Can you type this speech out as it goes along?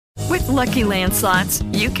Lucky Land Slots,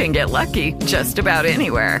 you can get lucky just about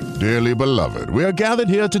anywhere. Dearly beloved, we are gathered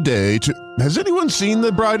here today to... Has anyone seen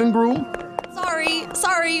the bride and groom?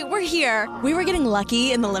 Sorry, we're here. We were getting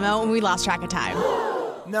lucky in the limo and we lost track of time.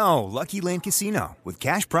 No, Lucky Land Casino, with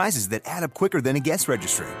cash prizes that add up quicker than a guest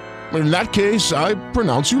registry. In that case, I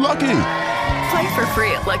pronounce you lucky. Play for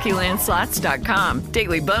free at LuckyLandSlots.com.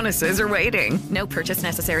 Daily bonuses are waiting. No purchase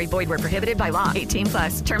necessary. Void where prohibited by law.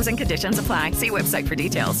 18+. Terms and conditions apply. See website for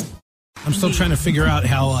details. I'm still trying to figure out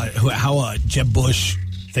how Jeb Bush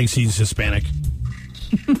thinks he's Hispanic.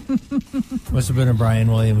 Must have been a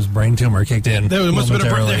Brian Williams brain tumor kicked in. There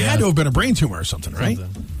had to have been a brain tumor or something, right?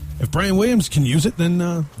 If Brian Williams can use it, then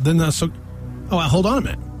hold on a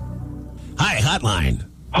minute. Hi, hotline.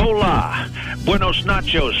 Hola. Buenos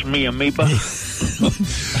nachos, mi amoeba.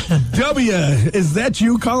 W, is that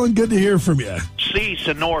you calling? Good to hear from you. Si,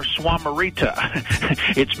 senor Swamarita.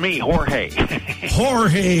 It's me, Jorge.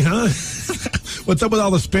 Jorge, huh? What's up with all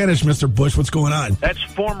the Spanish, Mr. Bush? What's going on? That's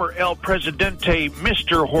former El Presidente,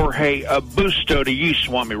 Mr. Jorge Busto to you,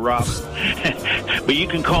 Swami Rob. But you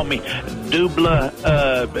can call me Dubla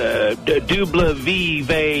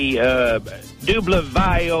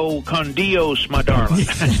Vio con Dios, my darling.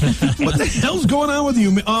 What the hell's going on with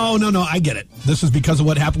you? Oh, no, I get it. This is because of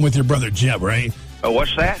what happened with your brother Jeb, right? Oh,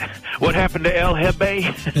 what's that? What happened to El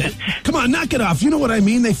Jebe? Come on, knock it off. You know what I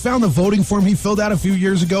mean? They found the voting form he filled out a few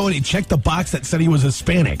years ago, and he checked the box that said he was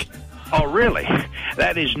Hispanic. Oh, really?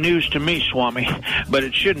 That is news to me, Swami. But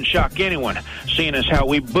it shouldn't shock anyone, seeing as how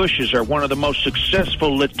we Bushes are one of the most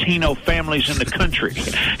successful Latino families in the country.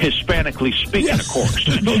 Hispanically speaking, of course.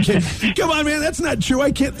 Okay. Come on, man. That's not true.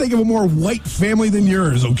 I can't think of a more white family than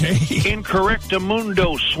yours, okay?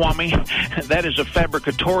 Incorrectamundo, Swami. That is a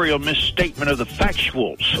fabricatorial misstatement of the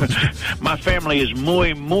factuals. My family is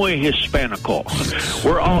muy Hispanical.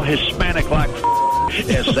 We're all Hispanic like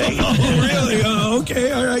S.A. Oh, really?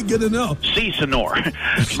 Okay. All right. Good to know. Si, senor.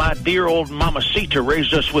 My dear old mamacita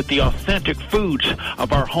raised us with the authentic foods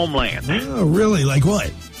of our homeland. Oh, really? Like what?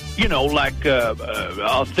 You know, like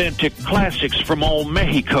authentic classics from old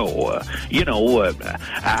Mexico.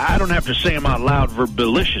 I don't have to say them out loud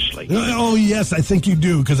verbaliciously. Oh, yes, I think you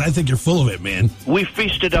do, because I think you're full of it, man. We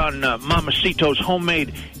feasted on Mamacito's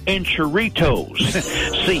homemade enchiritos.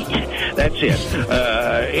 See, that's it.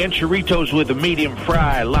 Enchiritos with a medium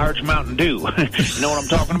fry, large Mountain Dew. You know what I'm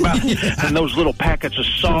talking about? Yeah. And those little packets of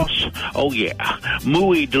sauce. Oh, yeah.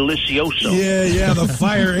 Muy delicioso. Yeah, the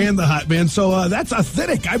fire and the hot, man. So that's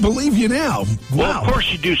authentic. I believe you now. Wow. Well, of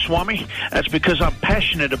course you do, Swami. That's because I'm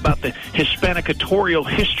passionate about the Hispanicatorial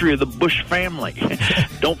history of the Bush family.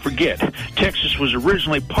 Don't forget, Texas was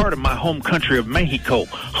originally part of my home country of Mexico,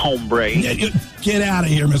 hombre. Yeah, get out of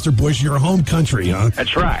here, Mr. Bush. Your home country, huh?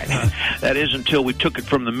 That's right. That is until we took it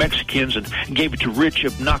from the Mexicans and gave it to rich,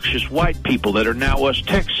 obnoxious white people that are now us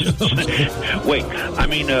Texans. Wait,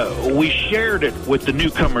 we shared it with the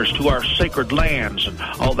newcomers to our sacred lands and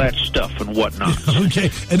all that stuff and whatnot. Okay,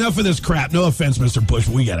 enough of this crap. No offense, Mr. Bush.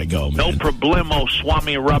 We gotta go, man. No problemo,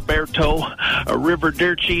 Swami Roberto,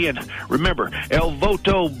 Riverderci, and remember, El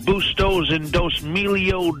Voto Bustos en dos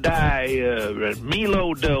milio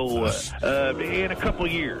in a couple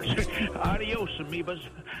years. Adios, amoebas.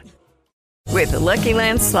 With Lucky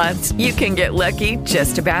Land Slots, you can get lucky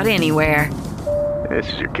just about anywhere.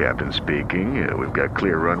 This is your captain speaking. We've got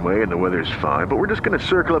clear runway and the weather's fine, but we're just going to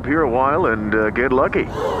circle up here a while and get lucky.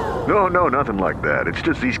 No, nothing like that. It's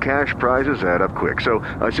just these cash prizes add up quick. So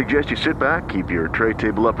I suggest you sit back, keep your tray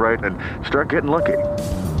table upright, and start getting lucky.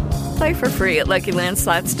 Play for free at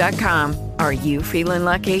LuckyLandSlots.com. Are you feeling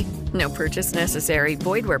lucky? No purchase necessary.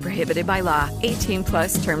 Void where prohibited by law.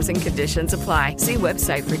 18+ terms and conditions apply. See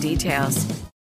website for details.